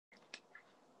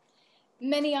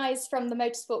Many eyes from the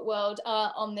motorsport world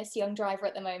are on this young driver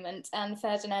at the moment, and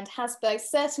Ferdinand Habsburg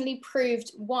certainly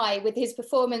proved why with his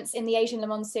performance in the Asian Le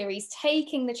Mans Series,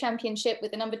 taking the championship with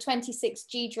the number 26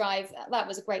 G drive. That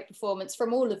was a great performance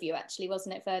from all of you, actually,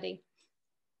 wasn't it, Ferdy?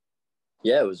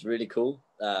 Yeah, it was really cool.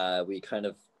 We kind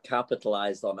of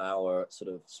capitalized on our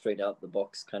sort of straight out the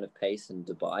box kind of pace in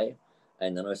Dubai,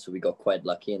 and then also we got quite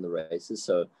lucky in the races,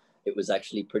 so it was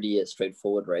actually pretty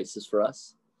straightforward races for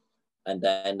us. And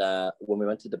then when we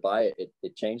went to Dubai,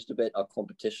 it changed a bit. Our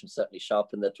competition certainly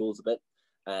sharpened their tools a bit,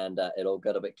 and it all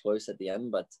got a bit close at the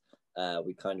end. But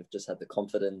we kind of just had the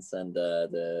confidence and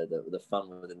the fun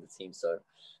within the team. So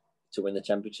to win the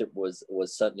championship was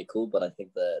certainly cool. But I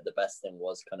think the best thing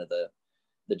was kind of the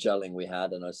gelling we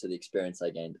had, and also the experience I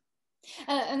gained.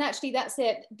 And actually, that's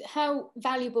it. How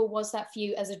valuable was that for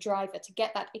you as a driver to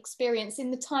get that experience in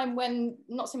the time when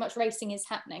not so much racing is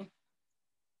happening?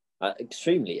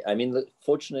 Extremely. I mean,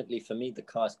 fortunately for me, the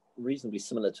car is reasonably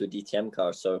similar to a DTM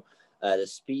car. So the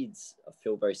speeds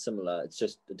feel very similar. It's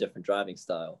just a different driving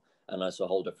style and also a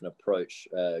whole different approach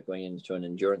going into an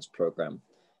endurance program.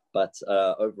 But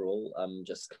overall, I'm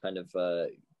just kind of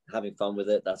having fun with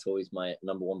it. That's always my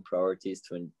number one priority, is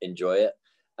to enjoy it.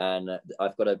 And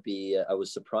I've got to be, I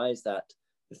was surprised at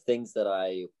the things that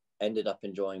I ended up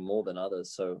enjoying more than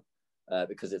others. So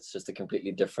because it's just a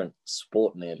completely different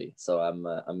sport nearly. So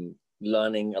I'm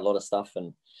learning a lot of stuff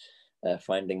and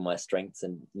finding my strengths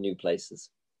in new places.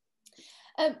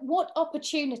 What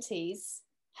opportunities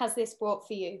has this brought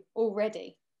for you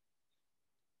already?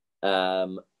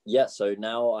 Yeah, so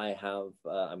now I have,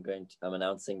 I'm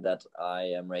announcing that I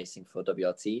am racing for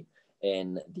WRT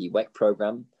in the WEC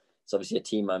program. It's obviously a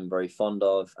team I'm very fond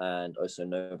of and also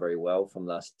know very well from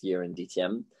last year in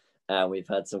DTM. And we've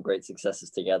had some great successes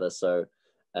together. So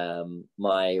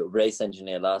my race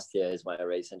engineer last year is my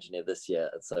race engineer this year.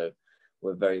 So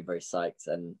we're very, very psyched.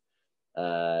 And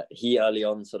he early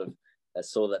on sort of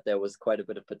saw that there was quite a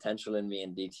bit of potential in me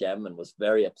in DTM and was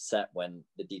very upset when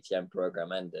the DTM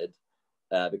program ended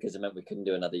because it meant we couldn't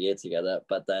do another year together.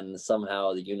 But then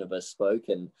somehow the universe spoke,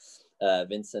 and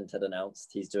Vincent had announced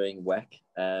he's doing WEC,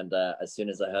 and as soon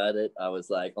as I heard it, I was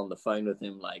like on the phone with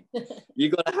him, like, "You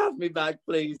gotta have me back,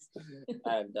 please."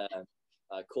 And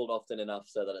I called often enough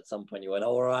so that at some point he went,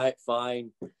 "All right,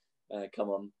 fine, come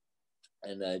on,"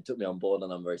 and he took me on board,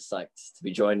 and I'm very psyched to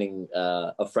be joining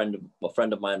a friend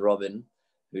of mine, Robin,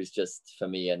 who's just for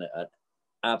me an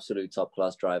absolute top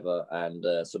class driver, and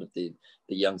sort of the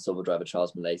young silver driver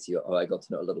Charles Mallacy, who I got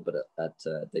to know a little bit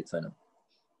at Daytona.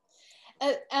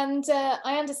 And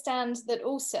I understand that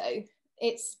also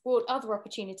it's brought other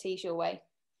opportunities your way.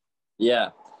 Yeah.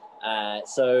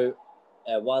 So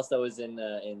whilst I was in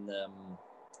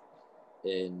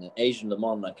Asian Le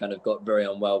Mans, I kind of got very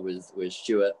unwell with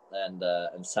Stuart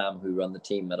and Sam, who run the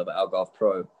team at Algarve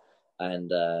Pro. And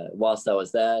whilst I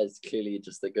was there, it's clearly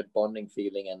just a good bonding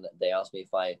feeling. And they asked me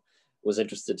if I was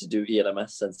interested to do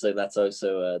ELMS. And so that's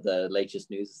also the latest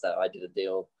news, is that I did a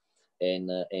deal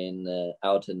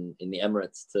out in the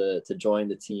Emirates to join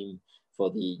the team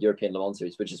for the European Le Mans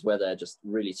Series, which is where they're just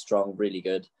really strong, really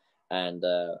good, and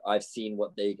I've seen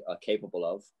what they are capable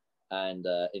of, and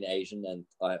in Asian, and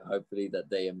hopefully that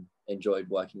they enjoyed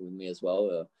working with me as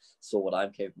well, saw what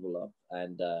I'm capable of,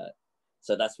 and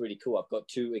so that's really cool. I've got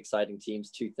two exciting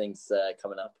teams, two things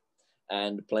coming up,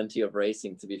 and plenty of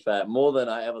racing, to be fair, more than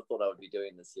I ever thought I would be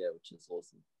doing this year, which is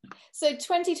awesome. So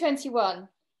 2021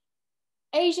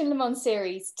 Asian Le Mans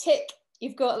Series, tick,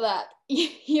 you've got that.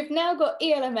 You've now got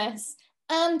ELMS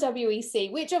and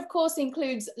WEC, which of course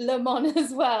includes Le Mans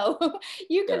as well.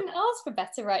 You couldn't ask for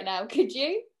better right now, could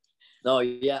you? No,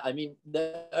 yeah, I mean,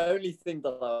 the only thing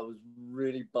that I was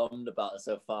really bummed about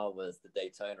so far was the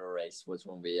Daytona race, was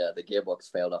when the gearbox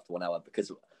failed after 1 hour,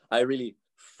 because I really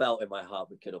felt in my heart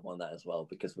we could have won that as well,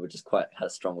 because we were just had a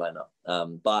strong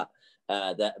lineup. But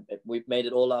that we made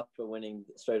it all up for winning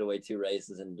straight away 2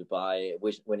 races in Dubai,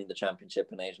 winning the championship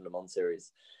in Asian Le Mans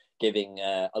Series, giving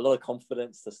a lot of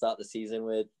confidence to start the season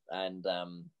with. And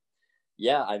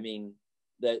yeah, I mean,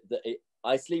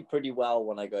 I sleep pretty well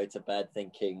when I go to bed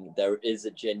thinking there is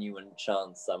a genuine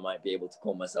chance I might be able to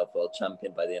call myself world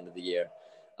champion by the end of the year.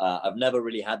 I've never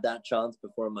really had that chance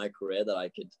before in my career that I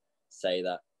could say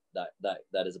that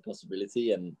is a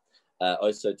possibility. And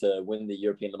also to win the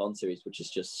European Le Mans Series, which is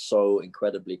just so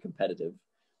incredibly competitive,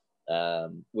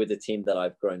 with a team that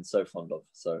I've grown so fond of.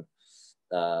 So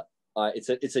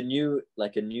it's a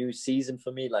new season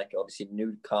for me, like obviously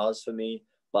new cars for me,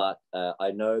 but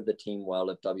I know the team well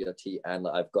at WRT, and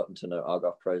I've gotten to know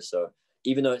Algarve Pro. So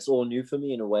even though it's all new for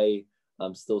me in a way,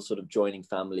 I'm still sort of joining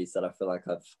families that I feel like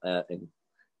I've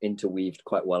interweaved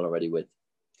quite well already with.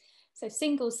 So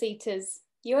single seaters,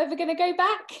 you ever going to go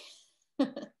back?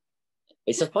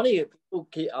 It's so funny, people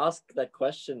ask that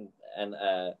question, and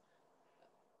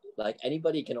like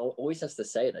anybody can always has to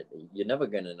say that you're never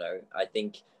going to know. I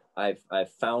think I've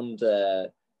found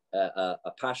a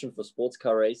passion for sports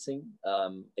car racing.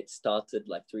 It started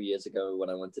like 3 years ago when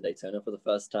I went to Daytona for the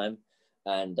first time,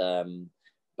 and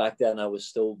back then I was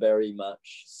still very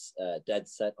much dead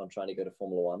set on trying to go to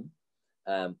Formula One,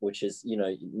 which is, you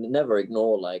know, never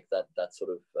ignore like that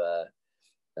sort of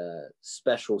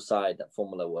special side that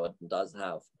Formula One does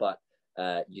have, but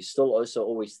you still also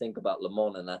always think about Le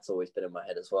Mans, and that's always been in my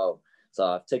head as well. So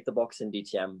I've ticked the box in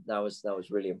DTM. That was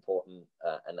really important,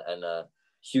 and a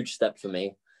huge step for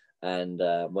me. And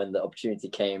when the opportunity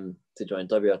came to join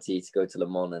WRT, to go to Le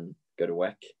Mans and go to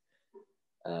WEC,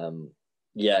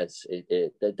 yes,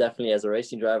 it definitely, as a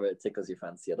racing driver, it tickles your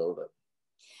fancy a little bit.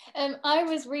 I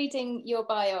was reading your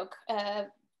biog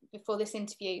before this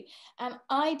interview, and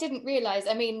I didn't realize,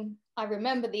 I mean, I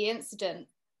remember the incident,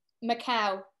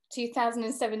 Macau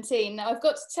 2017. Now I've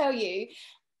got to tell you,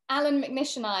 Alan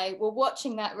McNish and I were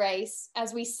watching that race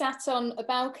as we sat on a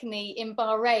balcony in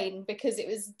Bahrain, because it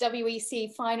was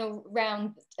WEC final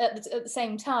round at the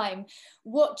same time,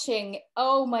 watching,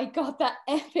 oh my God, that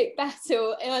epic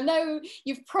battle. And I know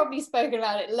you've probably spoken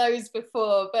about it loads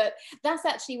before, but that's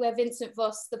actually where Vincent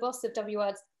Voss, the boss of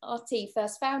WRT,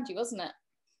 first found you, wasn't it?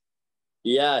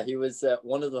 Yeah, he was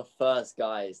one of the first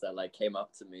guys that like came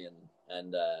up to me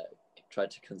and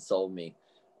tried to console me,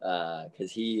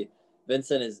 because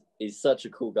Vincent is such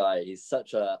a cool guy. He's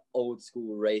such a old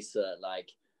school racer, like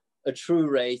a true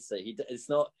racer. It's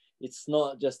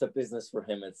not just a business for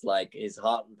him. It's like his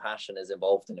heart and passion is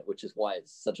involved in it, which is why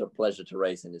it's such a pleasure to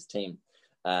race in his team.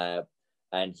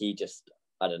 And he just,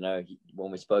 I don't know,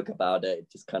 when we spoke about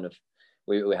it, just kind of,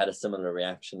 we had a similar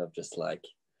reaction of just like,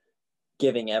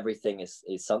 giving everything is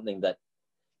something that,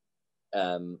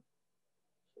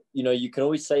 you know, you can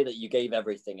always say that you gave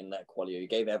everything in that quali, or you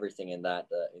gave everything in that,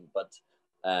 but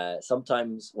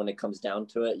sometimes when it comes down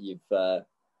to it, you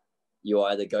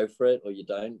either go for it or you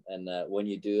don't. And when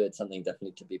you do, it's something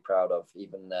definitely to be proud of,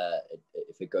 even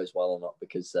if it goes well or not,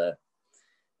 because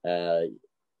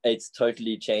it's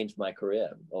totally changed my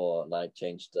career, or like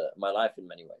changed my life in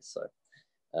many ways. So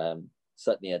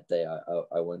certainly a day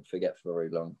I won't forget for very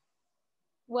long.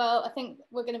 Well, I think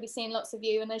we're going to be seeing lots of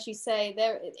you. And as you say,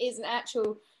 there is an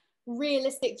actual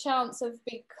realistic chance of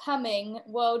becoming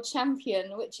world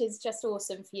champion, which is just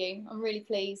awesome for you. I'm really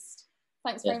pleased.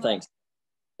 Thanks very much. Thanks.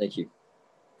 Thank you.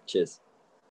 Cheers.